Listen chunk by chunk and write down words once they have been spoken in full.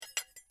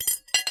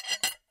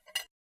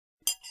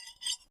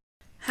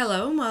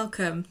Hello and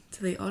welcome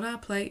to the On Our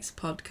Plates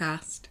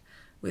podcast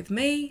with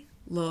me,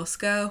 Laura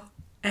Sco,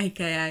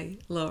 aka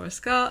Laura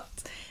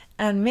Scott.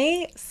 And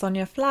me,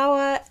 Sonia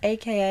Flower,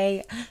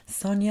 aka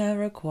Sonia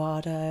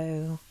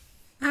Reguardo.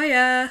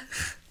 Hiya.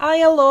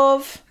 Hiya,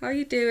 love. How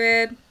you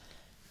doing?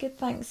 Good,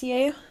 thanks,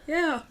 you?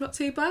 Yeah, not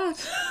too bad.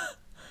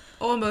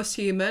 Almost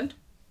human.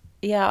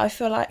 Yeah, I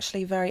feel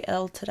actually very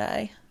ill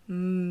today.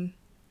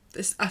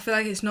 I feel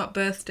like it's not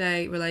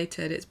birthday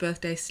related, it's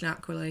birthday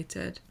snack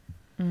related.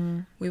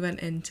 We went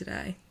in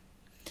today.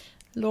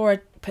 Laura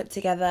put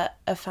together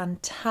a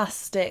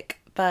fantastic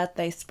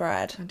birthday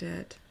spread. I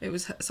did. It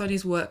was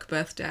Sonia's work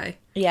birthday.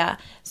 Yeah,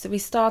 so we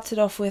started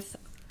off with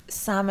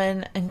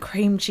salmon and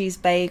cream cheese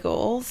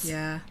bagels.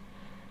 Yeah.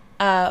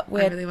 We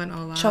I had really went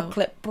all out.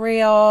 chocolate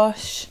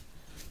brioche.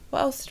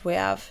 What else did we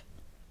have?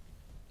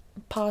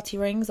 Party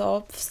rings,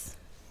 obvs.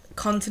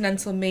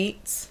 Continental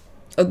meats.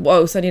 Oh,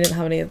 whoa, Sonia didn't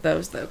have any of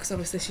those though, because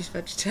obviously she's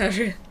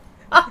vegetarian.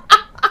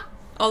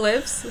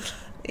 Olives.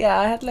 Yeah,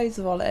 I had loads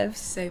of olives.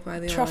 Saved by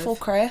the Truffle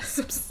olive.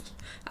 crisps.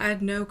 I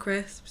had no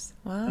crisps.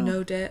 Wow.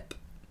 No dip.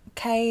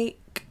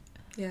 Cake.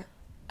 Yeah.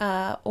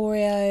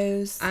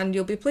 Oreos. And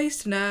you'll be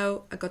pleased to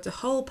know I got a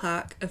whole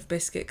pack of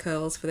biscuit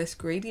curls for this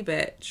greedy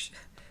bitch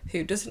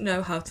who doesn't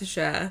know how to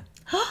share.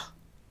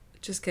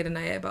 Just kidding,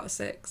 I ate about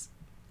 6.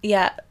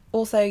 Yeah,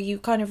 also you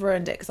kind of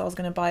ruined it because I was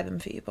going to buy them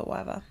for you, but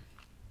whatever.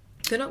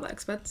 They're not that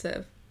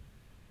expensive.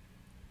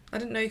 I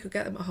didn't know you could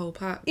get them a whole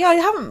pack. Yeah, I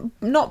haven't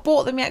not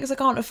bought them yet because I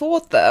can't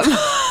afford them.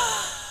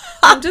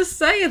 I'm just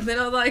saying, they're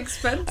not that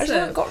expensive. I just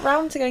haven't got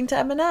round to going to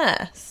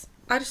M&S.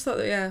 I just thought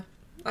that, yeah,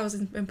 I was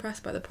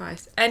impressed by the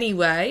price.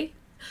 Anyway,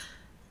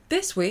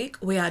 this week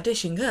we are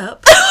dishing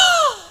up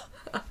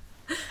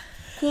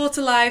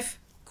quarter life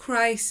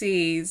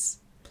crises.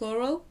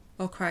 Plural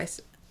or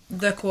crisis?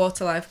 The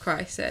quarter life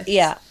crisis.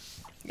 Yeah.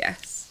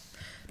 Yes.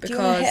 Do you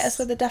want to hit us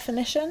with a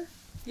definition?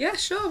 Yeah,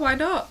 sure, why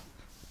not?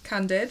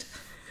 Candid.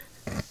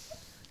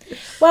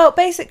 Well,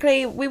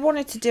 basically, we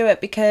wanted to do it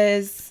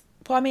because,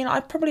 well, I mean, I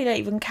probably don't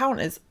even count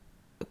as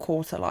a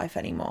quarter life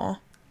anymore.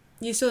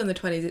 You're still in the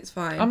 20s, it's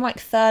fine. I'm like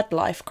third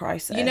life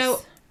crisis. You know,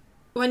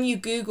 when you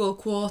Google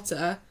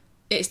quarter,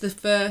 it's the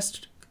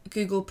first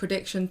Google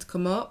prediction to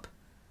come up,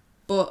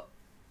 but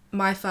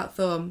my fat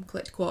thumb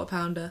clicked quarter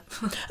pounder.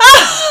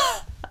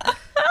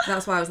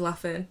 That's why I was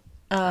laughing.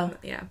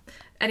 Yeah.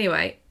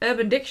 Anyway,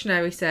 Urban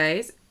Dictionary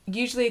says,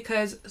 usually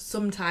occurs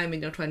sometime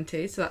in your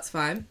 20s, so that's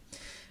fine.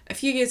 A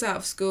few years out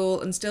of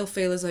school and still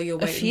feel as though you're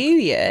waiting. A few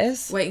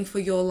years? Waiting for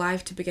your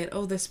life to begin.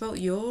 Oh, they spelt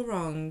you're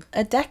wrong.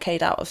 A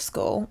decade out of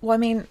school? Well, I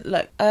mean,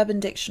 look, Urban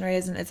Dictionary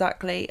isn't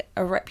exactly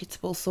a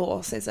reputable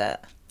source, is it?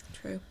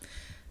 True.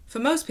 For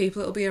most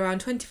people, it'll be around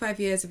 25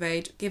 years of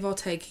age, give or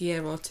take a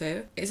year or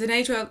two. It's an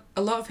age where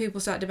a lot of people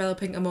start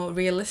developing a more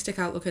realistic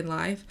outlook in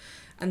life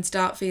and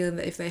start feeling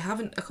that if they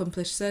haven't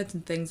accomplished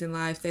certain things in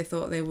life they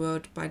thought they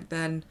would by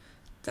then,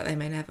 that they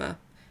may never.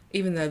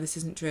 Even though this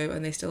isn't true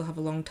and they still have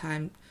a long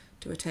time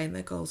to attain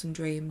their goals and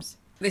dreams.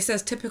 This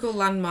says typical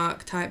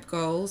landmark type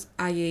goals,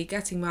 i.e.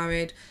 getting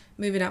married,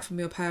 moving out from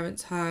your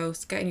parents'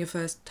 house, getting your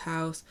first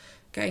house,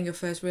 getting your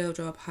first real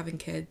job, having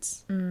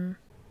kids.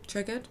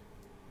 Triggered?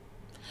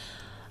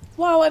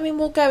 Well, I mean,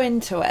 we'll go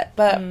into it,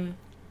 but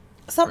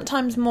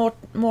sometimes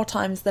more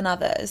times than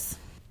others.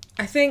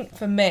 I think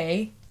for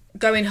me,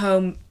 going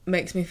home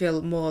makes me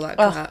feel more like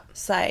that.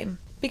 Same.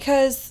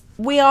 Because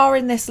we are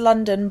in this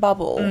London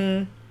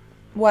bubble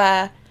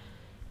where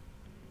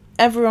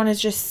everyone is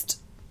just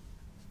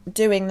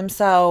doing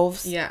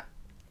themselves,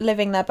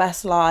 living their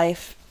best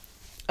life,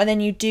 and then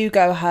you do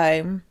go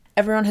home.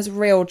 Everyone has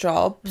real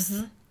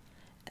jobs.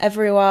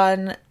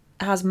 Everyone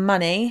has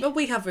money. Well,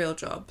 we have real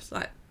jobs,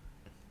 like.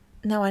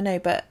 No, I know,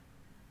 but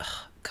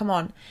come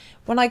on.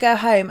 When I go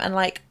home and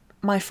like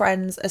my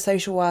friends are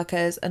social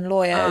workers and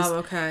lawyers. Oh,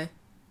 okay.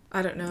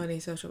 I don't know any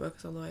social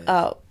workers or lawyers.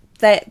 Oh,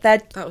 that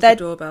was the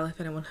doorbell, if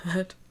anyone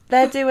heard.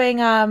 They're doing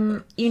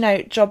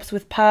jobs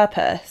with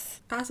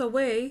purpose. As are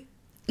we.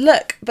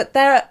 Look, but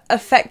they're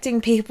affecting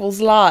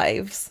people's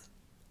lives.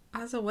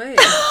 As are we.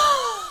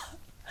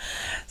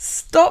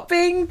 Stop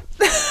being.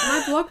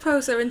 My blog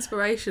posts are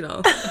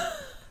inspirational.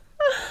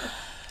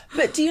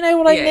 But do you know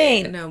what I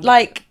mean? Yeah, no,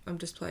 like, I'm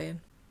just playing.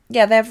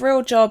 Yeah, they have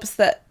real jobs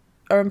that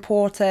are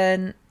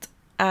important,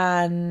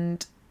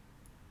 and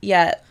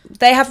yeah,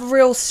 they have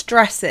real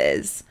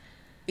stresses.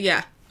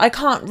 Yeah. I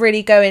can't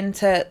really go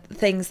into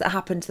things that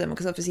happen to them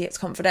because obviously it's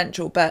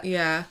confidential, but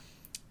yeah,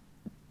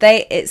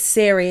 it's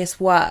serious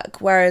work.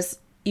 Whereas,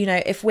 you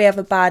know, if we have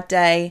a bad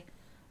day,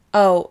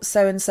 oh,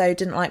 so and so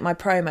didn't like my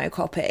promo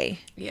copy.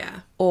 Yeah.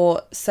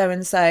 Or so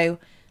and so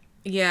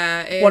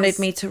wanted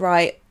me to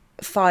write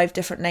 5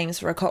 different names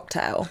for a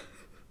cocktail.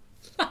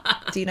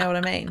 Do you know what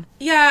I mean?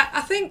 Yeah,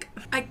 I think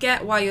I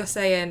get why you're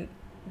saying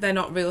they're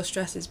not real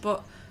stresses,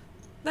 but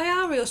they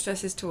are real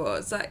stresses to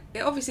us. Like, it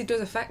obviously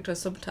does affect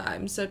us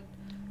sometimes, so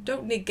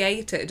don't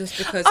negate it just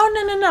because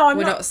no,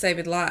 we're not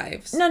saving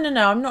lives. No,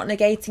 I'm not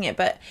negating it,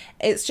 but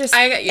it's just...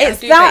 I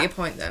do get your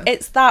point, though.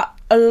 It's that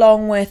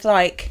along with,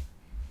 like,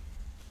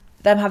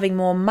 them having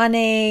more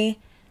money,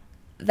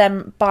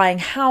 them buying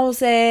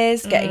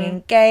houses, getting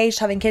engaged,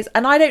 having kids.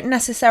 And I don't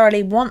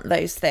necessarily want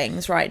those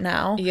things right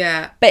now.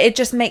 Yeah. But it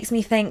just makes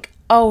me think,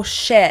 oh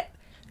shit,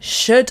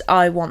 should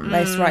I want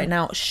this right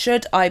now?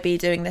 Should I be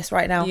doing this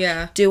right now?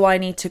 Yeah. Do I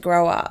need to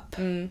grow up?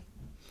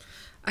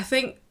 I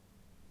think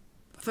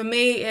for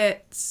me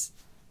it's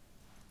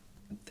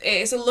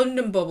a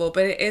London bubble,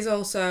 but it is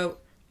also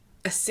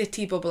a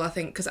city bubble, I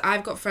think, because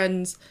I've got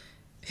friends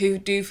who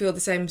do feel the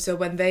same. So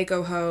when they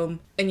go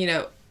home, and you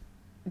know,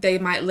 they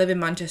might live in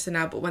Manchester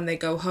now, but when they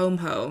go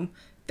home,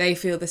 they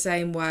feel the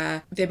same,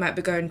 where they might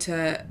be going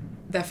to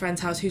their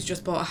friend's house who's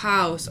just bought a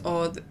house,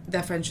 or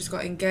their friend's just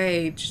got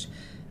engaged.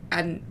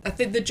 And I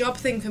think the job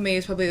thing for me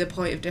is probably the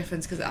point of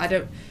difference, because I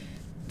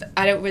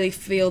don't really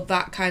feel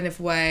that kind of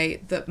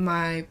way that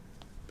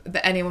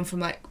anyone from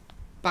like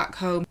back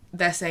home,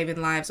 they're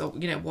saving lives or,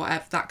 you know,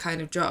 whatever, that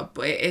kind of job.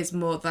 But it is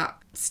more that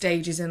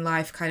stages in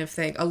life kind of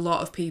thing. A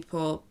lot of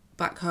people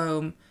back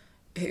home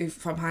who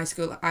from high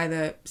school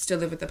either still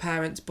live with their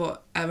parents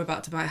but are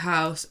about to buy a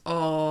house,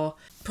 or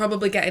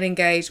probably getting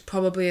engaged,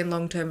 probably in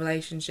long-term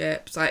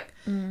relationships. Like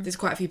there's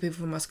quite a few people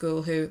from my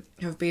school who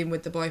have been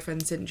with the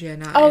boyfriend since year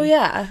 9. Oh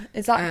yeah,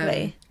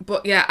 exactly.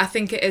 But yeah, I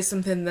think it is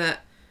something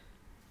that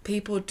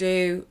people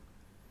do.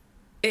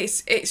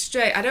 It's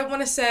straight. I don't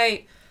want to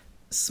say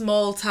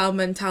small town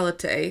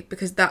mentality,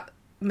 because that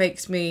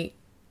makes me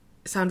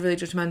sound really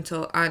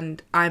judgmental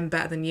and I'm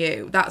better than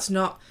you. That's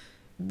not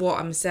what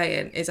I'm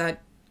saying. Is I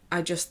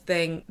just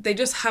think they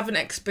just haven't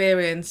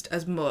experienced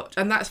as much,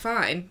 and that's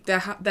fine.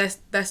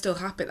 They're still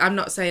happy. I'm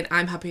not saying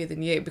I'm happier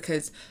than you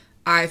because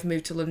I've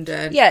moved to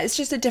London. Yeah, it's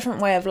just a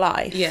different way of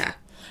life. Yeah.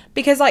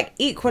 Because like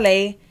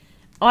equally,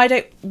 I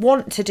don't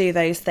want to do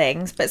those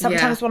things, but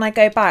sometimes when I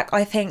go back,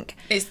 I think,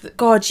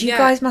 God, you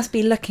guys must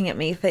be looking at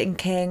me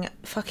thinking,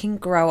 fucking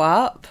grow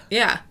up.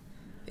 Yeah.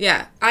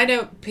 Yeah. I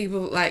know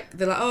people, like,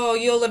 they're like, oh,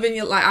 you're living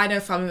your... Like, I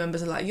know family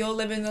members are like, you're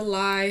living the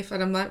life.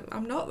 And I'm like,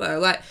 I'm not, though.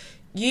 Like,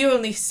 you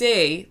only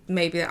see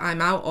maybe that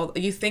I'm out, or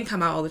you think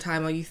I'm out all the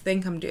time, or you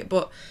think I'm doing...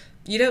 But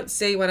you don't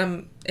see when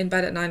I'm in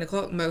bed at 9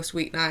 o'clock most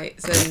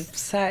weeknights. And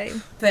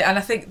Same. And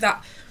I think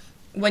that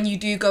when you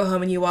do go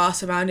home and you are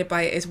surrounded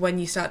by it is when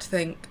you start to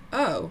think,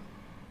 oh,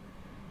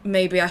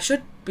 maybe I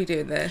should be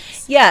doing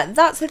this. Yeah,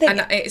 that's the thing.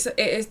 And it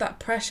is that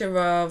pressure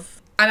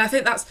of... And I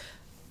think that's...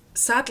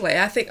 Sadly,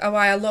 I think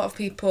why a lot of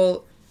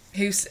people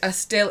who are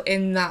still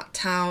in that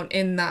town,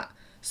 in that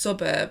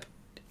suburb,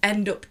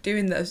 end up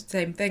doing those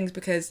same things,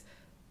 because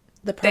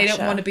they don't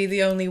want to be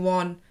the only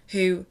one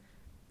who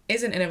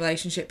isn't in a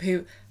relationship,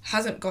 who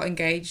hasn't got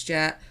engaged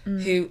yet,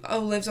 who,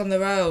 lives on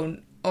their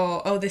own,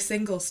 or, they're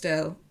single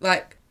still.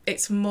 Like,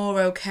 it's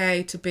more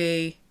okay to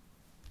be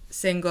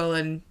single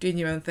and doing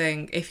your own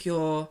thing if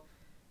you're...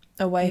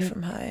 away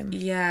from home.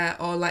 Yeah,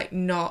 or, like,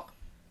 not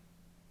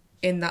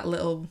in that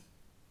little...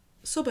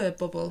 suburb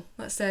bubble,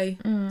 let's say.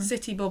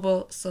 City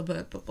bubble,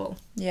 suburb bubble.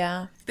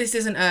 Yeah. This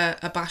isn't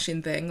a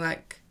bashing thing,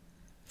 like...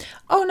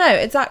 Oh, no,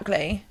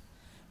 exactly.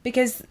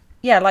 Because,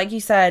 yeah, like you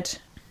said,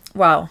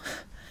 well,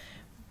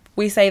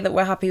 we say that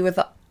we're happy with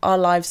our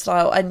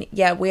lifestyle, and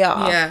yeah, we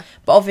are. Yeah.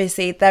 But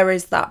obviously there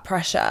is that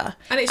pressure.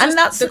 And it's just,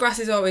 that's, the grass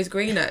is always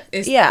greener.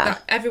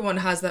 That everyone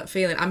has that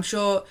feeling. I'm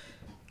sure,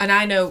 and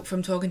I know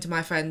from talking to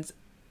my friends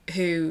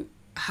who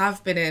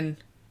have been in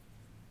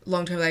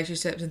long-term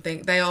relationships and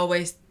think,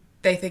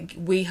 they think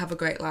we have a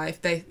great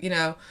life. They, you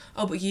know,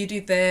 oh, but you do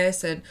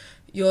this and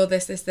you're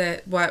this,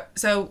 that.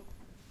 So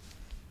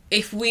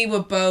if we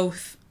were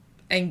both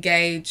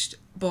engaged,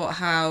 bought a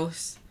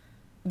house,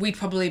 we'd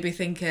probably be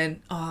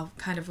thinking, oh, I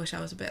kind of wish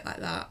I was a bit like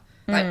that.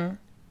 Like,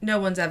 no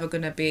one's ever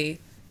going to be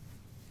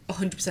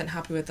 100%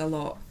 happy with the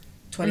lot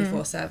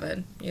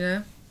 24/7, you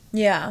know?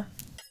 Yeah.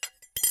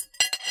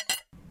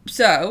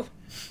 So,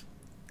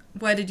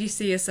 where did you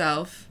see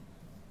yourself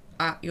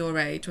at your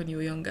age when you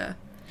were younger?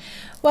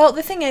 Well,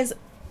 the thing is,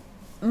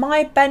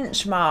 my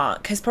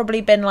benchmark has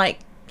probably been, like,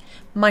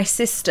 my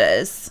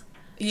sisters.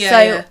 Yeah.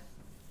 So,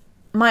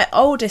 my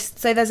oldest...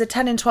 So, there's a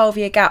 10 and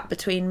 12-year gap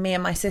between me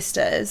and my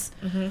sisters.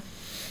 Mm-hmm.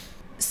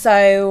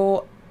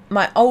 So,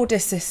 my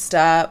oldest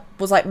sister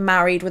was, like,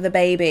 married with a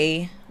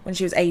baby when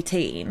she was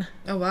 18.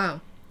 Oh,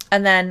 wow.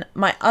 And then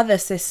my other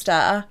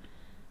sister,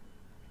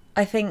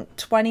 I think,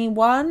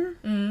 21.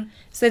 Mm.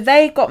 So,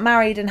 they got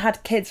married and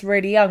had kids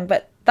really young,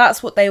 but...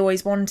 that's what they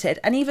always wanted.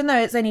 And even though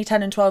it's only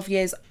 10 and 12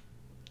 years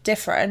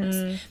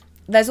difference,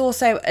 there's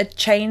also a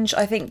change,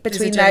 I think,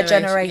 between their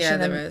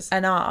generation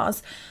and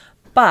ours.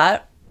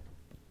 But,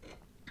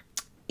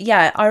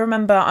 yeah, I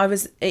remember I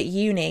was at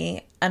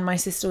uni and my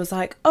sister was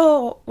like,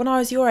 oh, when I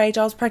was your age,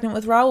 I was pregnant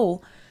with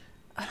Raoul.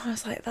 And I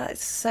was like, that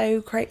is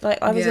so crazy.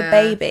 Like, I was a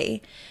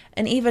baby.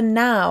 And even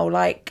now,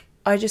 like,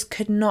 I just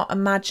could not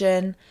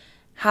imagine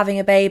having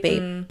a baby.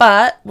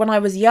 But when I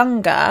was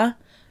younger...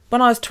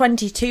 when I was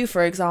 22,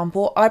 for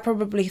example, I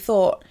probably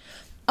thought,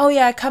 oh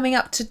yeah, coming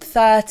up to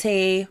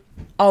 30,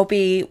 I'll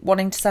be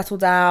wanting to settle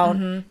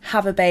down,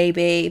 have a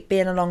baby, be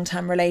in a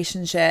long-term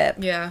relationship.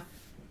 Yeah.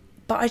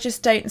 But I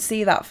just don't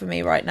see that for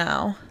me right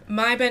now.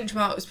 My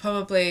benchmark was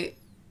probably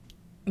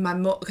my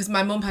mum, because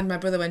my mum had my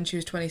brother when she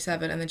was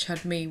 27 and then she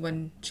had me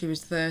when she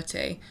was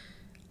 30.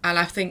 And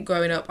I think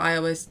growing up, I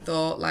always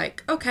thought,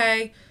 like,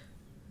 okay,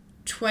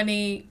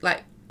 20,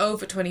 like,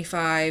 over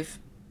 25,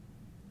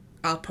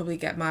 I'll probably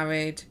get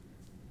married.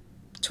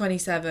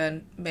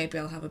 27, maybe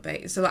I'll have a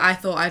baby. So I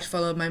thought I'd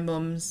follow my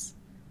mum's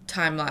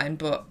timeline,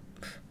 but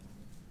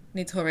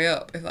need to hurry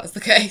up if that's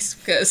the case,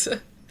 because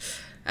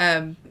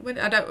when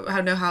I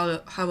don't know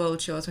how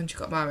old she was when she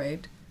got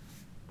married,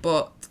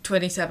 but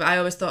 27, I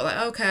always thought, like,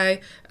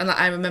 okay. And like,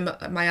 I remember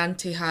my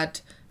auntie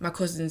had my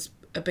cousins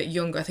a bit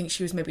younger. I think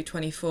she was maybe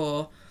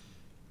 24.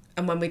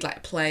 And when we'd,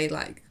 like, play,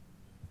 like,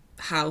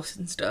 house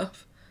and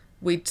stuff,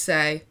 we'd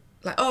say,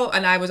 like, oh,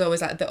 and I was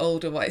always, like, the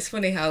older one. It's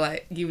funny how,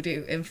 like, you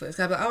do influence.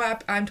 I'd be like, oh,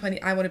 I'm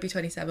 20, I want to be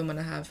 27 when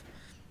I have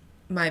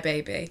my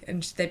baby.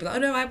 And they'd be like, oh,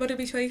 no, I want to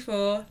be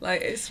 24.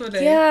 Like, it's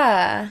funny.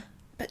 Yeah.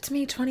 But to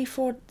me,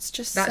 24 is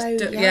just so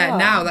young. Yeah,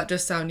 now that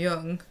does sound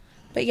young.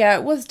 But yeah,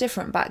 it was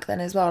different back then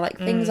as well. Like,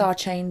 things are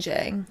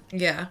changing.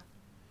 Yeah.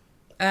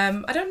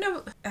 I don't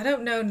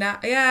know now.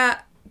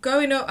 Yeah,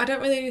 growing up, I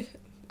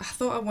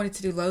thought I wanted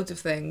to do loads of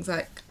things.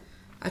 Like,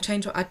 I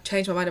changed my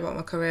mind about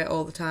my career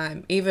all the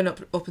time. Even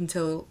up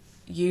until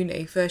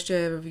uni, first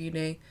year of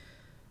uni,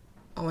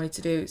 I wanted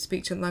to do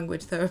speech and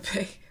language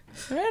therapy.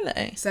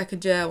 Really?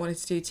 Second year, I wanted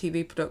to do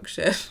TV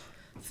production.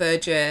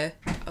 Third year,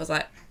 I was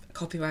like,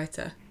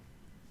 copywriter.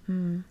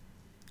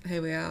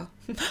 Here we are.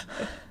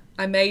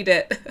 I made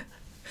it.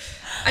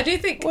 I do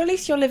think... Well, at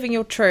least you're living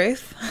your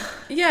truth.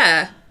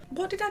 Yeah.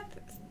 What did I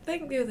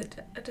think the other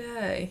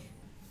day?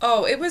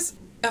 Oh, it was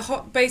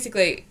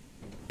basically,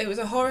 it was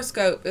a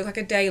horoscope. It was like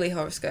a daily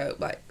horoscope.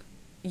 Like,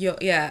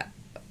 yeah,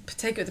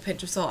 take it with a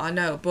pinch of salt, I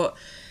know. But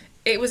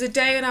it was a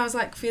day when I was,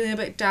 like, feeling a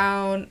bit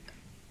down,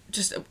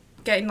 just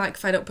getting, like,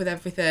 fed up with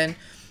everything.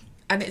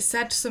 And it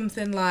said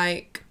something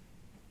like,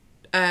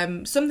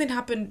 something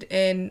happened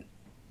in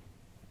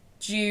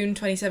June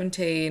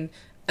 2017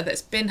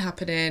 that's been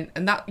happening,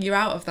 and that you're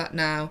out of that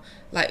now.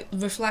 Like,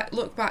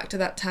 look back to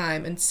that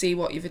time and see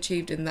what you've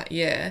achieved in that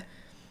year.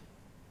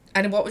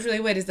 And what was really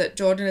weird is that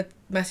Jordan had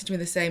messaged me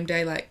the same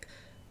day, like,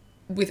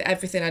 with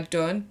everything I'd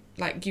done.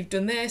 Like, you've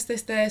done this,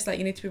 like,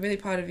 you need to be really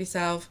proud of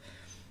yourself.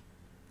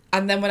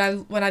 And then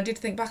when I did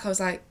think back, I was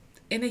like,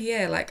 in a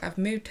year, like, I've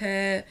moved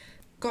here,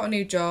 got a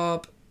new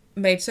job,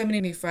 made so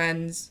many new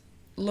friends,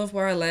 love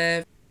where I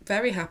live,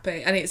 very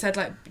happy. And it said,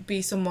 like,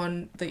 be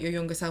someone that your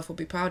younger self will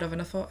be proud of.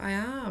 And I thought, I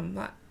am.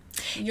 Like,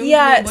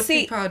 younger me would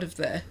be proud of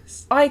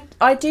this.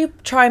 I do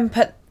try and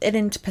put it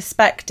into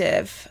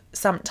perspective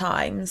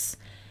sometimes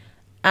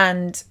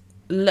and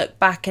look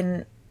back,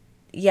 and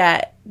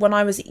yeah, when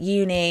I was at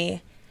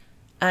uni,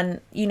 and,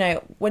 you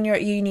know, when you're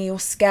at uni, you're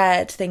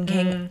scared,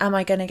 thinking, am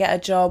I going to get a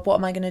job? What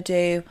am I going to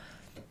do?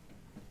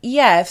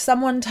 Yeah, if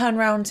someone turned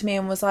around to me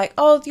and was like,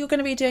 oh, you're going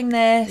to be doing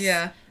this.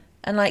 Yeah.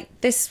 And, like,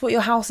 this is what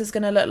your house is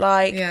going to look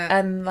like. Yeah.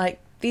 And, like,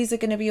 these are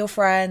going to be your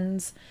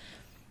friends.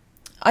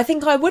 I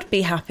think I would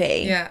be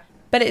happy. Yeah.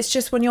 But it's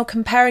just when you're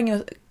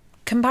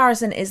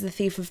comparison is the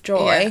thief of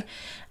joy. Yeah.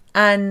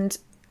 And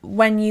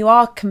when you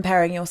are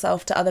comparing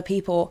yourself to other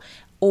people,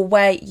 or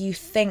where you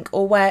think,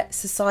 or where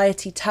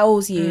society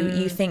tells you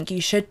you think you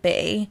should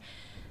be,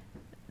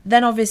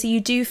 then obviously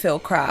you do feel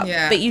crap.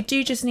 Yeah. But you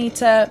do just need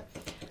to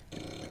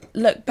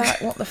look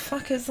back. What the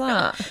fuck is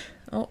that?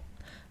 Oh,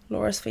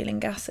 Laura's feeling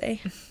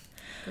gassy.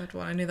 Good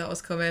one. I knew that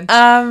was coming.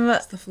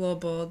 It's the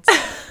floorboards.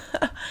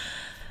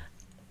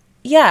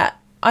 Yeah,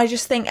 I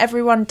just think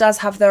everyone does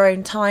have their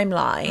own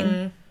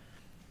timeline.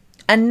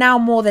 And now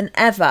more than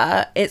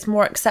ever, it's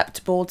more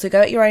acceptable to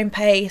go at your own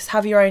pace,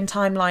 have your own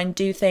timeline,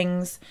 do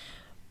things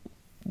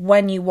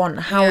when you want,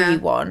 how you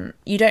want.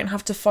 You don't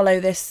have to follow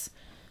this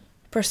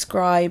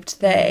prescribed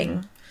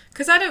thing.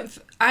 Because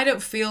I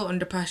don't feel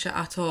under pressure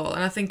at all.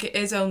 And I think it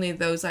is only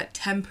those, like,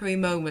 temporary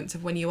moments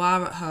of when you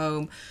are at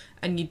home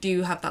and you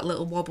do have that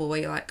little wobble where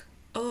you're like,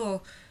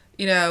 oh,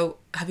 you know,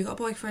 have you got a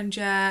boyfriend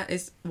yet?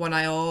 Is one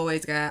I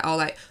always get. Or,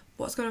 like,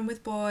 what's going on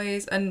with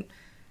boys? And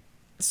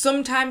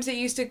sometimes it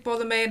used to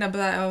bother me and I'd be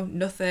like, oh,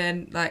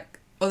 nothing. Like,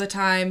 other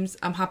times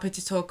I'm happy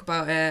to talk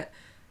about it.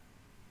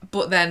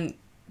 But then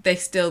they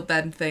still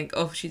then think,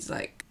 oh, she's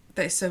like,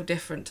 that's so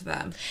different to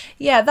them.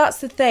 Yeah, that's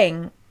the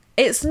thing.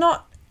 It's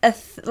not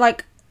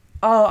like,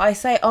 oh, I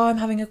say, oh, I'm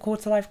having a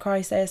quarter life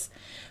crisis.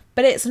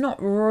 But it's not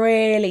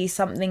really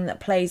something that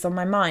plays on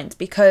my mind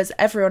because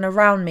everyone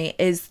around me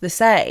is the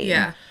same.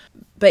 Yeah.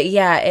 But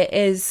yeah, it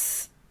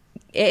is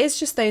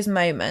just those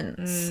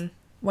moments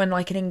when,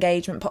 like, an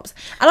engagement pops.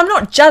 And I'm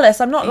not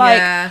jealous. I'm not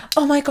like,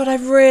 oh my God, I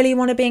really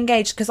want to be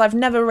engaged, because I've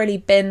never really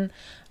been,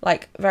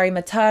 like, very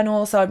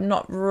maternal. So I'm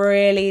not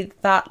really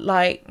that,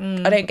 like,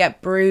 I don't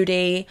get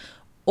broody,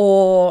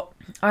 or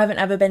I haven't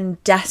ever been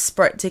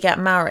desperate to get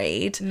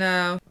married.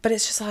 No. But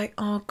it's just like,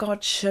 oh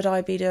God, should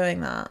I be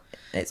doing that?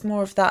 It's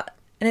more of that.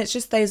 And it's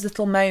just those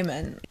little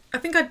moments. I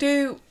think I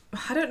do.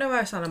 I don't know where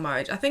I stand on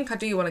marriage. I think I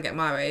do want to get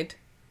married.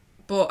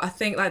 But I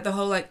think, like, the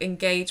whole, like,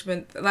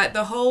 engagement, like,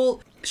 the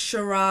whole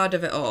charade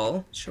of it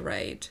all,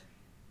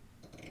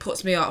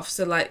 puts me off.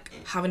 So, like,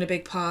 having a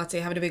big party,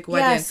 having a big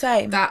wedding. Yeah,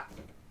 same. That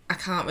I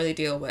can't really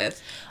deal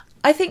with.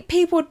 I think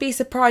people would be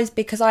surprised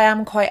because I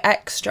am quite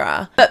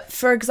extra. But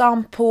for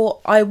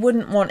example, I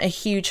wouldn't want a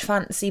huge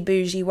fancy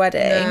bougie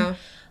wedding. No.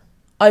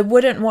 I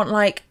wouldn't want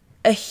like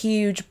a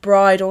huge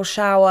bridal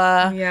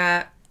shower.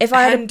 Yeah. If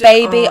I had a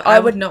baby, I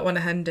would not want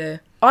a hen do.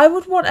 I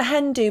would want a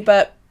hen do,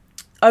 but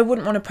I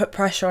wouldn't want to put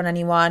pressure on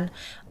anyone.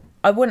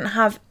 I wouldn't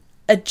have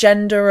a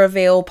gender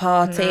reveal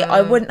party. No.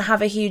 I wouldn't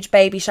have a huge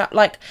baby shower.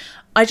 Like,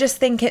 I just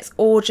think it's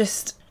all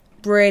just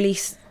really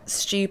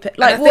stupid.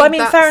 Like, well, I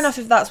mean, fair enough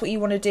if that's what you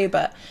want to do,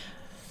 but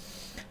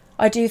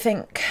I do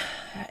think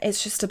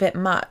it's just a bit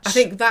much. I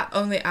think that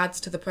only adds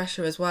to the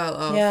pressure as well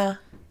of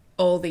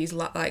all these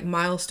like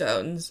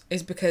milestones,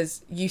 is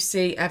because you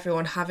see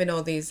everyone having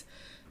all these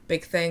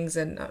big things,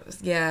 and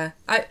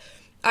I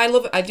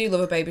do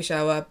love a baby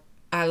shower.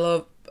 I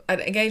love an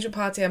engagement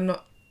party. I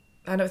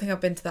don't think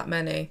I've been to that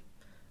many.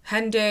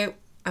 Hen do,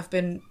 I've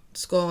been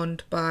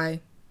scorned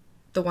by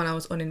the one I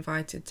was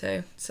uninvited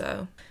to.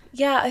 So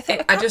yeah, I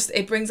think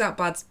it brings out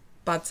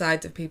bad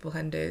sides of people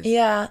hen do's.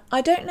 Yeah, I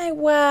don't know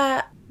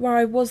where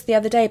I was the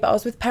other day, but I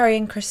was with Perry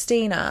and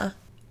Christina,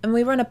 and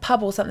we were in a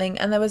pub or something,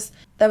 and there was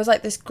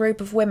like this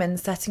group of women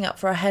setting up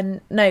for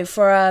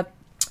a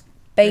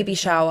baby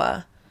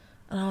shower,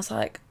 and I was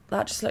like,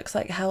 that just looks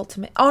like hell to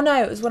me. Oh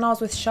no, it was when I was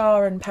with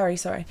Shah and Perry.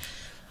 Sorry,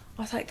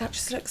 I was like, that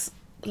just looks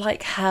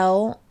like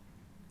hell.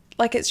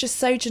 Like, it's just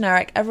so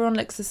generic. Everyone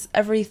looks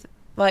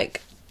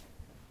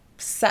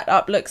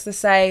setup looks the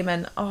same,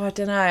 and I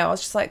don't know. I was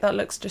just like, that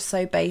looks just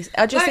so basic.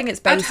 I just think it's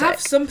basic. I'd have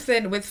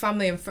something with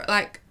family and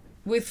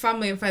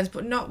friends,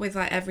 but not with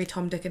like every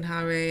Tom, Dick, and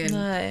Harry. And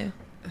no,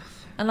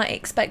 and like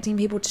expecting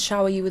people to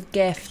shower you with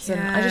gifts,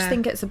 and I just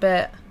think it's a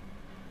bit.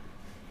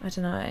 I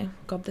don't know.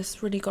 God, this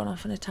has really gone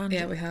off on a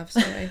tangent. Yeah, we have.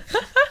 Sorry,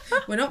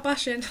 we're not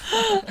bashing.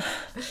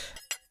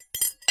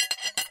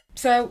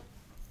 So,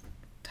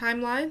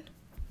 timeline.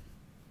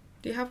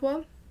 Do you have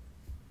one?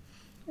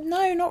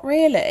 No, not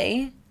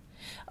really.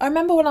 I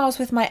remember when I was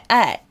with my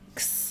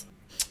ex.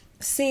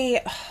 See,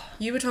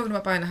 you were talking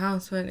about buying a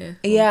house, weren't you?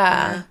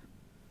 Yeah.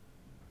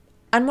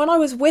 And when I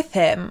was with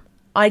him,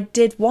 I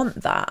did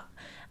want that.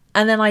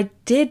 And then I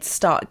did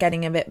start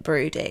getting a bit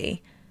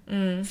broody.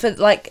 For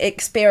like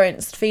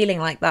experienced feeling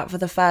like that for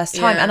the first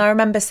time. Yeah. And I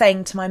remember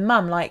saying to my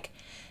mum, like,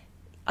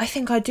 I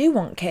think I do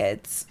want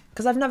kids,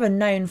 because I've never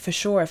known for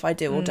sure if I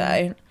do or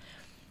don't.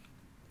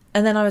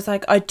 And then I was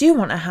like, I do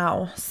want a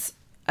house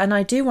and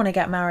I do want to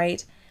get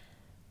married.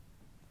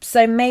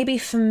 So maybe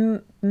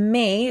for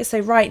me, so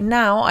right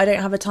now I don't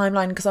have a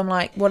timeline, because I'm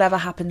like, whatever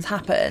happens,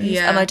 happens.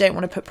 Yeah. And I don't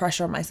want to put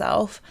pressure on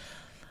myself.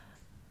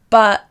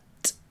 But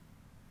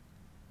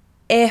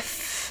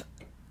if,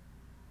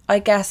 I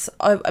guess,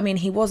 I mean,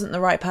 he wasn't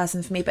the right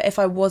person for me, but if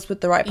I was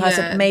with the right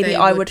person, maybe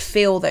I would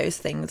feel those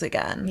things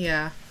again.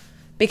 Yeah.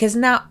 Because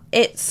now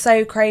it's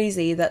so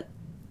crazy that,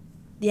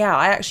 yeah,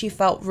 I actually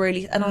felt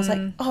really, and I was like,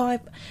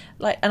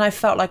 and I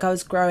felt like I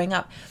was growing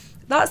up.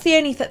 That's the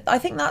only I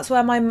think that's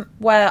where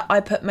I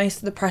put most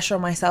of the pressure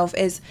on myself,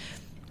 is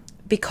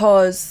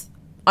because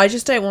I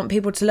just don't want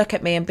people to look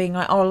at me and being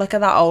like, oh, look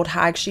at that old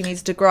hag, she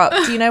needs to grow up.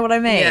 Do you know what I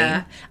mean?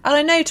 Yeah. And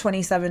I know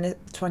 28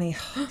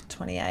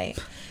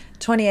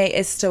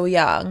 is still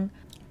young.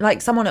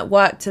 Like, someone at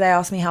work today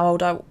asked me how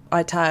old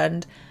I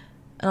turned,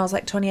 and I was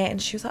like 28,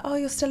 and she was like, oh,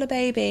 you're still a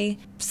baby.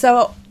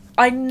 So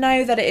I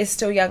know that it is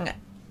still young,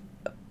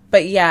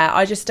 but yeah,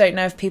 I just don't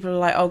know if people are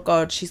like, oh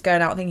God, she's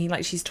going out thinking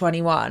like she's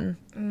 21.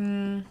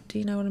 Do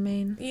you know what I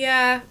mean?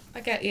 Yeah,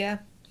 I get you.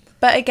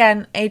 But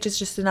again, age is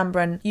just a number,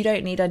 and you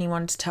don't need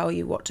anyone to tell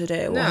you what to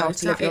do or how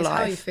to live your life. No, it's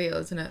how you feel,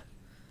 isn't it?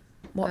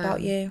 What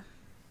about you?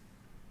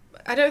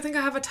 I don't think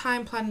I have a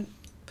time plan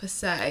per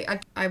se.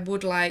 I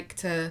would like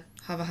to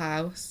have a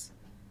house.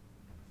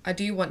 I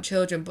do want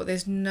children, but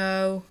there's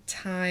no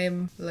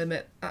time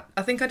limit.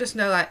 I think I just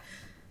know, like,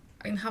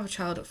 I can have a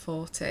child at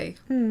 40.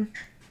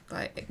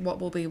 Like, what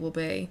will be, will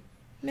be.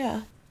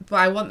 Yeah. But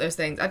I want those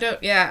things.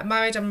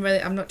 Marriage,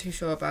 I'm not too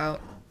sure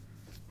about.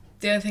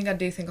 The only thing I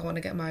do think I want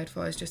to get married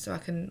for is just so I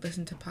can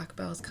listen to Pachelbel's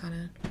Bell's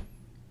Canon.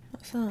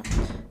 What's that?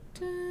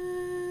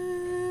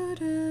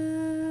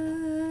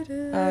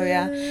 Oh,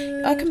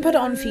 yeah. I can put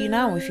it on for you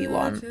now if you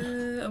want.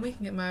 And we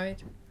can get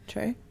married.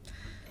 True.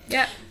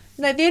 Yeah.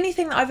 No, the only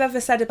thing that I've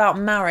ever said about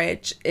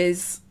marriage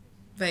is...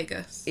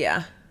 Vegas.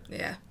 Yeah.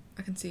 Yeah,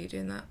 I can see you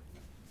doing that.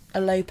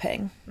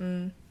 Eloping.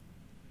 And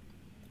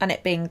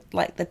it being,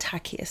 like, the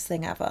tackiest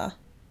thing ever.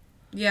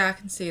 Yeah, I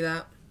can see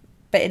that.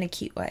 But in a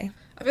cute way.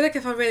 I feel like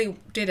if I really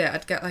did it,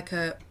 I'd get, like,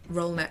 a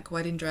roll neck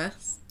wedding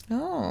dress.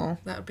 Oh.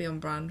 That would be on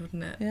brand,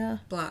 wouldn't it? Yeah.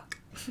 Black.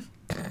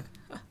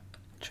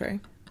 True.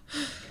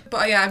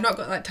 But yeah, I've not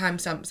got, like,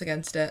 timestamps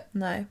against it.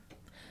 No.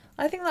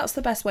 I think that's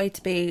the best way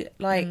to be.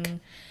 Like,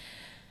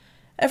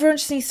 everyone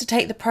just needs to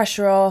take the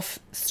pressure off,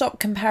 stop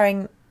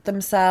comparing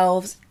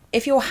themselves.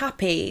 If you're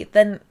happy,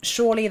 then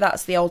surely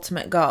that's the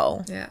ultimate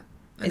goal. Yeah.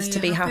 Is to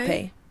be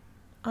happy.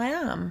 I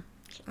am.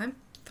 I'm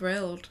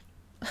thrilled.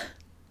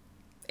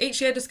 Each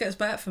year just gets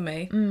better for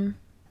me.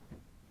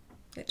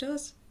 It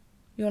does.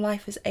 Your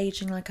life is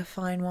aging like a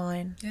fine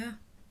wine. Yeah.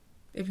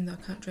 Even though I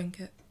can't drink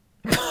it.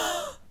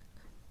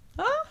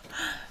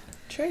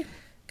 True.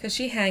 Because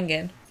she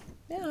hanging.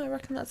 Yeah, I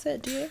reckon that's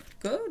it. Do you?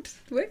 Good.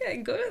 We're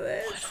getting good at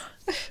this.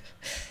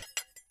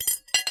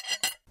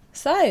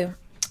 So,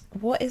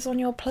 what is on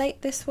your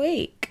plate this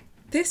week?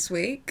 This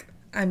week,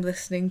 I'm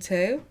listening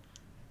to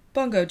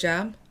Bongo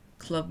Jam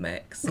Club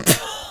Mix.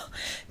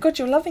 God,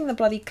 you're loving the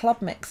bloody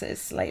club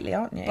mixes lately,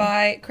 aren't you?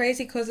 By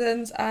Crazy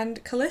Cousins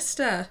and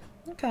Callista.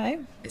 Okay.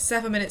 It's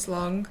 7 minutes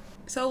long.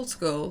 It's old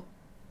school.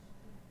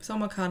 It's on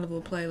my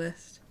Carnival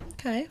playlist.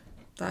 Okay.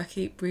 That I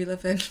keep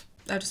reliving.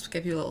 I'll just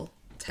give you a little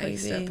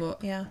taster,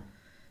 but yeah.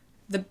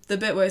 The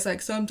bit where it's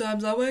like,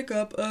 sometimes I wake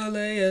up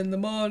early in the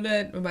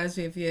morning, reminds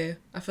me of you.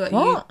 I feel like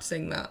you'd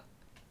sing that.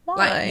 Why?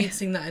 Like, you'd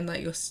sing that in,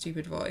 like, your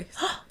stupid voice.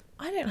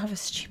 I don't have a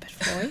stupid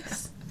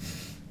voice.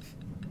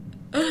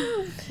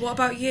 What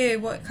about you?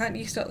 What can't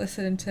you stop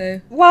listening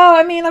to? Well,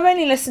 I mean, I've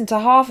only listened to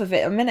half of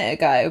it a minute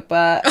ago,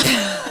 but...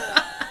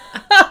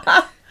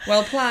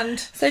 Well planned.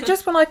 So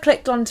just when I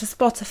clicked onto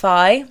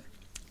Spotify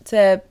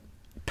to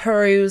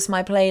peruse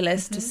my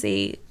playlist to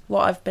see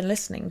what I've been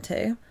listening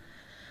to...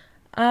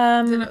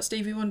 Is it not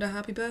Stevie Wonder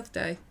Happy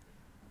Birthday?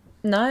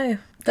 No.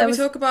 Can we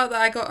talk about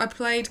that? I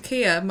played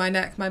Kia, My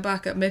Neck, My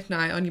Back at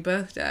midnight on your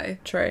birthday.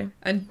 True.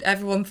 And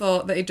everyone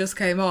thought that it just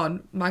came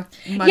on.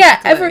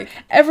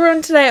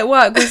 Everyone today at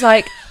work was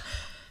like,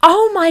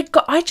 oh my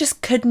God, I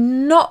just could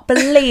not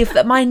believe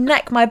that My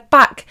Neck, My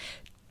Back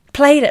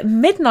played at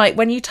midnight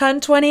when you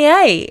turned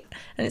 28.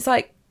 And it's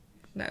like,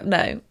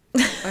 no.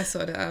 I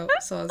sorted it out.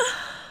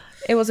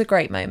 It was a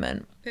great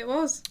moment. It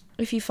was.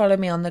 If you follow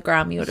me on the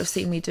gram, you would have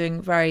seen me doing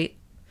very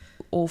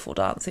awful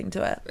dancing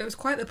to it. It was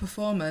quite the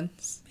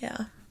performance.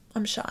 Yeah,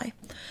 I'm shy.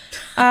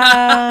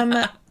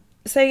 So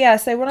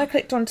when I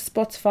clicked onto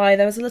Spotify,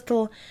 there was a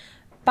little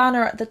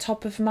banner at the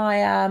top of my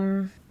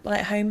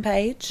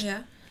homepage.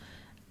 Yeah.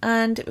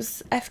 And it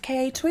was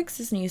FKA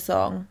Twigs' new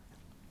song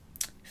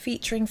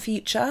featuring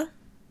Future.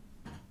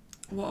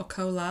 What a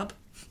collab.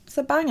 It's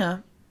a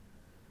banger.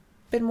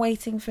 Been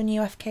waiting for new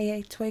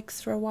FKA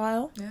Twigs for a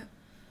while. Yeah.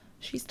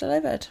 She's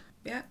delivered.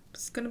 Yeah,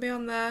 it's going to be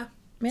on there.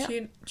 Yeah.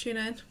 Tune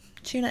in.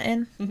 Tune it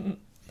in.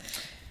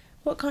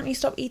 What can't you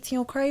stop eating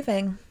or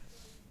craving?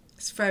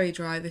 It's very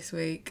dry this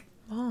week.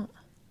 What?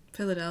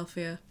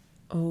 Philadelphia.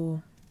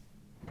 Oh.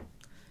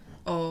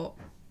 Or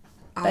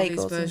Aldi's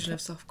Bagels version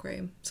of soft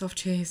cream. Soft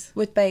cheese.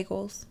 With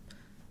bagels.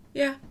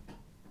 Yeah.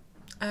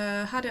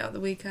 Had it at the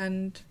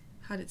weekend.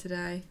 Had it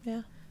today.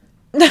 Yeah.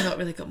 Not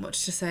really got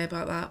much to say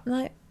about that.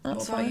 No,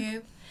 that's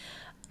fine.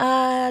 What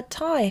about you?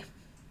 Thai.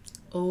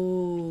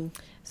 Oh.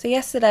 So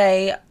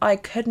yesterday I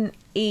couldn't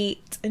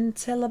eat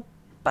until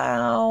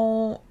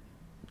about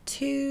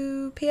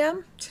 2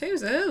 p.m.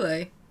 2's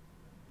early.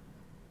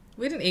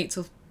 We didn't eat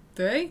till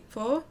 3,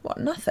 4. What,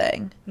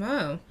 nothing?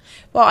 No.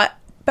 Well,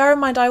 bear in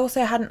mind I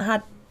also hadn't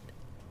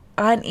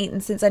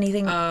eaten since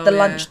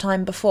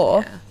lunchtime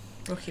before. Yeah.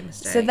 Rookie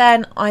mistake. So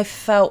then I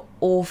felt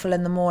awful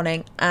in the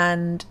morning,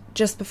 and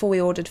just before we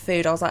ordered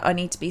food I was like, I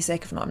need to be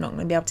sick, if not I'm not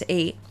going to be able to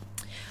eat.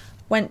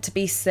 Went to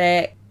be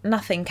sick,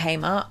 nothing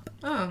came up.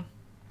 Oh.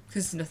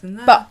 Because there's nothing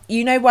there. But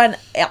you know when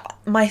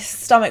my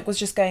stomach was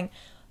just going,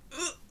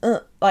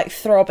 like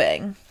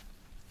throbbing.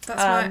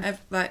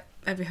 That's why,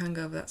 every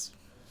hangover, that's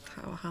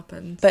how it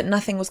happens. But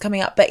nothing was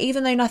coming up. But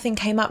even though nothing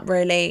came up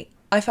really,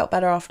 I felt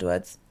better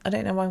afterwards. I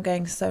don't know why I'm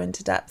going so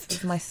into depth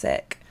with my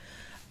sick.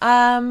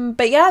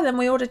 But yeah, then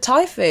we ordered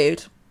Thai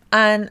food.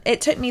 And it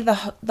took me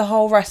the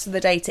whole rest of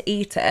the day to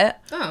eat it.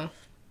 Oh.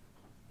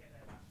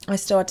 I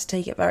still had to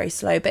take it very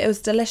slow, but it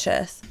was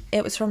delicious.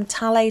 It was from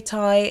Tale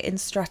Thai in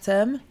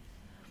Streatham.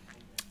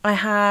 I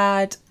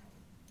had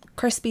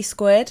crispy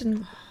squid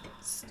and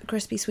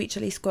crispy sweet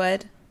chilli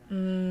squid.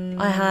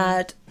 I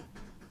had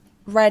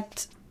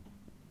red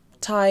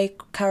Thai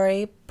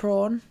curry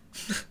prawn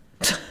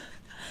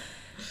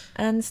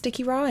and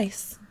sticky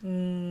rice.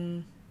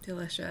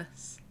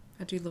 Delicious.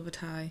 I do love a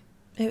Thai.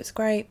 It was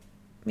great.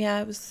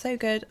 Yeah, it was so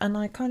good, and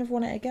I kind of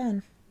want it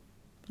again.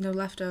 No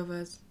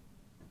leftovers?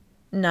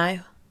 No.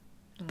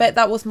 But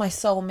that was my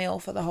sole meal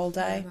for the whole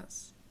day.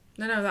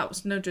 No, that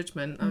was no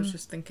judgment. I was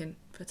just thinking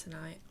for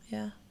tonight.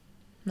 Yeah.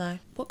 No.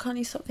 What can't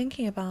you stop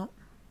thinking about?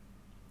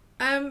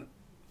 I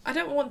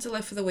don't want to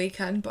live for the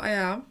weekend, but I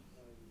am.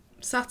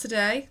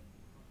 Saturday,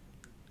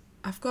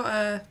 I've got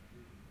a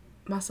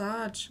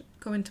massage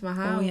coming to my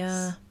house. Oh,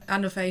 yeah.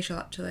 And a facial,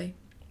 actually.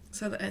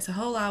 So that it's a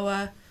whole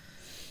hour.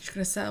 She's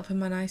going to set up in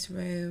my nice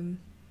room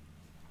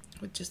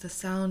with just the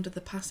sound of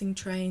the passing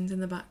trains in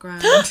the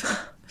background.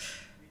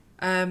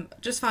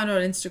 Just found her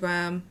on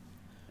Instagram.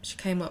 She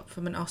came up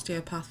from an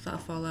osteopath that I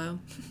follow.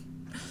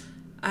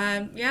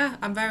 Yeah,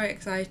 I'm very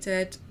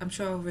excited. I'm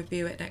sure I'll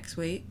review it next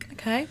week.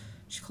 Okay.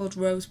 She's called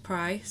Rose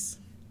Price.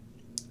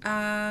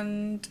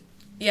 And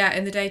yeah,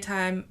 in the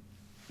daytime,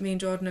 me and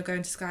Jordan are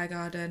going to Sky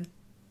Garden.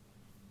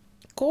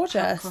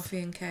 Gorgeous. Have coffee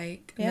and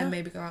cake. And Yeah. then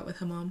maybe go out with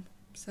her mum.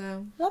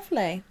 So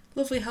Lovely.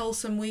 lovely,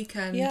 wholesome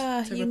weekend.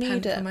 Yeah, to you repent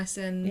need it. for my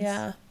sins.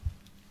 Yeah.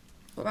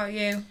 What about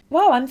you?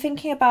 Well, I'm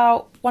thinking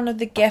about one of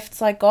the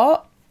gifts I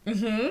got.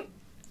 Mm-hmm.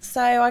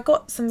 So I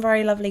got some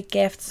very lovely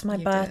gifts for my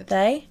You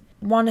birthday.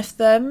 One of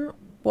them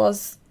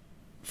was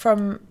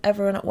from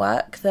everyone at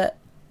work that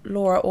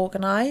Laura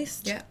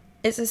organised. Yeah.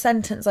 It's a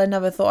sentence I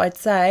never thought I'd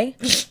say.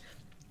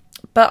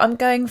 But I'm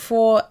going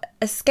for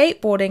a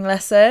skateboarding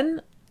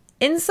lesson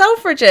in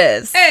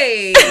Selfridges.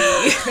 Hey!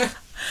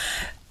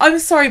 I'm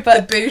sorry,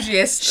 but the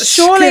bougiest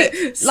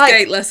surely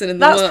skate lesson in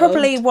the world. That's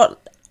probably what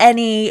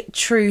any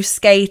true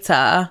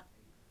skater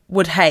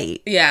would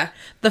hate. Yeah.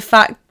 The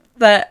fact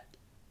that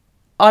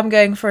I'm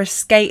going for a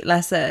skate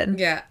lesson.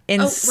 Yeah.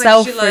 In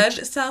Selfridges.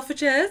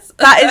 Selfridges.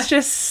 That is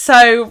just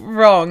so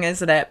wrong,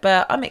 isn't it?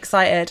 But I'm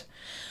excited.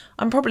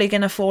 I'm probably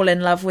going to fall in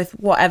love with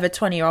whatever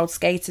 20-year-old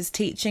skater's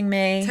teaching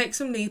me. Take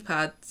some knee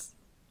pads.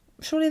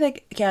 Surely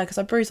they... Yeah, because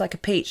I bruise like a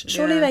peach.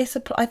 Surely they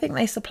supply... I think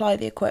they supply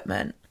the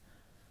equipment.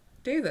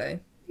 Do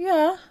they?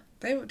 Yeah.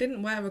 They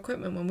didn't wear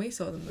equipment when we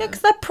saw them, though. Yeah,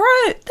 because they're pro.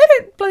 They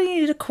don't bloody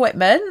need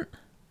equipment.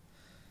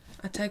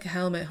 I'd take a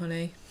helmet,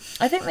 honey.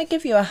 I think they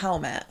give you a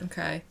helmet.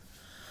 Okay.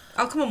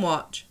 I'll come and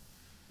watch.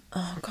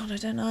 Oh, God, I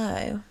don't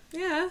know.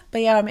 Yeah.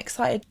 But yeah, I'm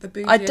excited. The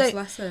bougiest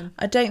lesson.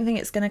 I don't think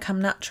it's going to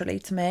come naturally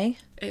to me.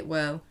 It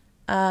will.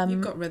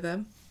 You've got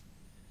rhythm.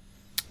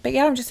 But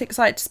yeah, I'm just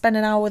excited to spend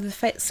an hour with a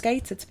fit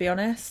skater, to be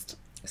honest.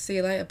 See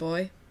you later,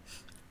 boy.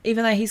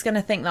 Even though he's going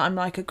to think that I'm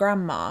like a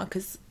grandma,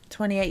 because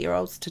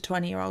 28-year-olds to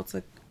 20-year-olds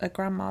are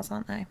grandmas,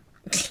 aren't they?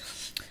 But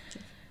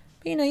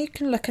you know, you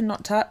can look and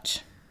not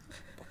touch.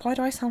 Why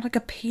do I sound like a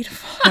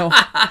paedophile?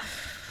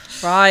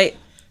 Right,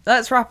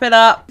 let's wrap it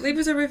up. Leave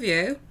us a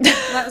review.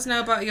 Let us know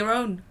about your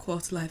own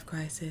quarter-life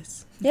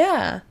crisis.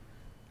 Yeah.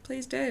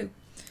 Please do.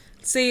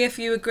 See if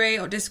you agree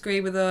or disagree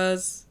with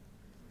us.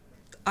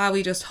 Are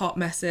we just hot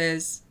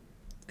messes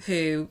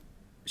who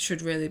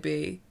should really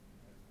be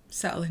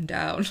settling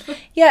down?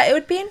 Yeah, it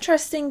would be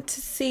interesting to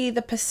see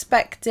the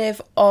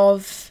perspective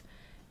of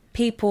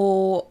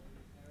people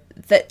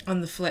that...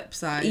 On the flip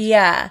side.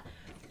 Yeah,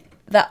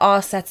 that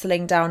are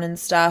settling down and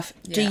stuff.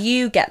 Yeah. Do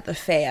you get the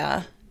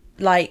fear?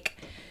 Like,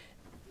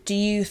 do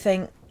you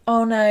think,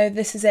 oh no,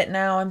 this is it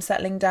now, I'm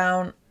settling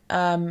down?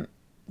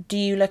 Do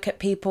you look at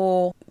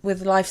people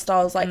with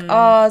lifestyles like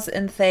ours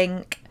and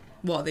think...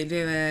 What are they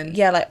doing?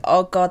 Yeah, like,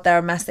 oh God, they're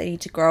a mess, they need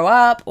to grow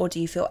up. Or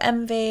do you feel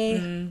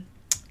envy?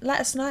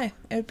 Let us know.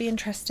 It would be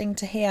interesting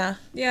to hear.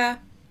 Yeah.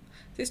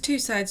 There's two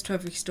sides to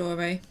every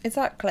story.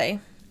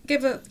 Exactly.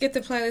 Give the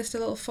playlist a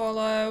little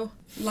follow.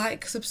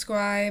 Like,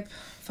 subscribe.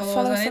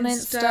 Follow us on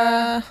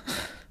Insta.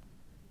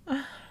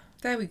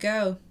 There we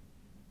go.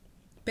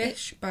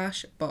 Bish,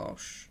 bash,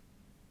 bosh.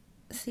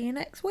 See you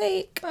next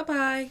week.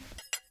 Bye-bye.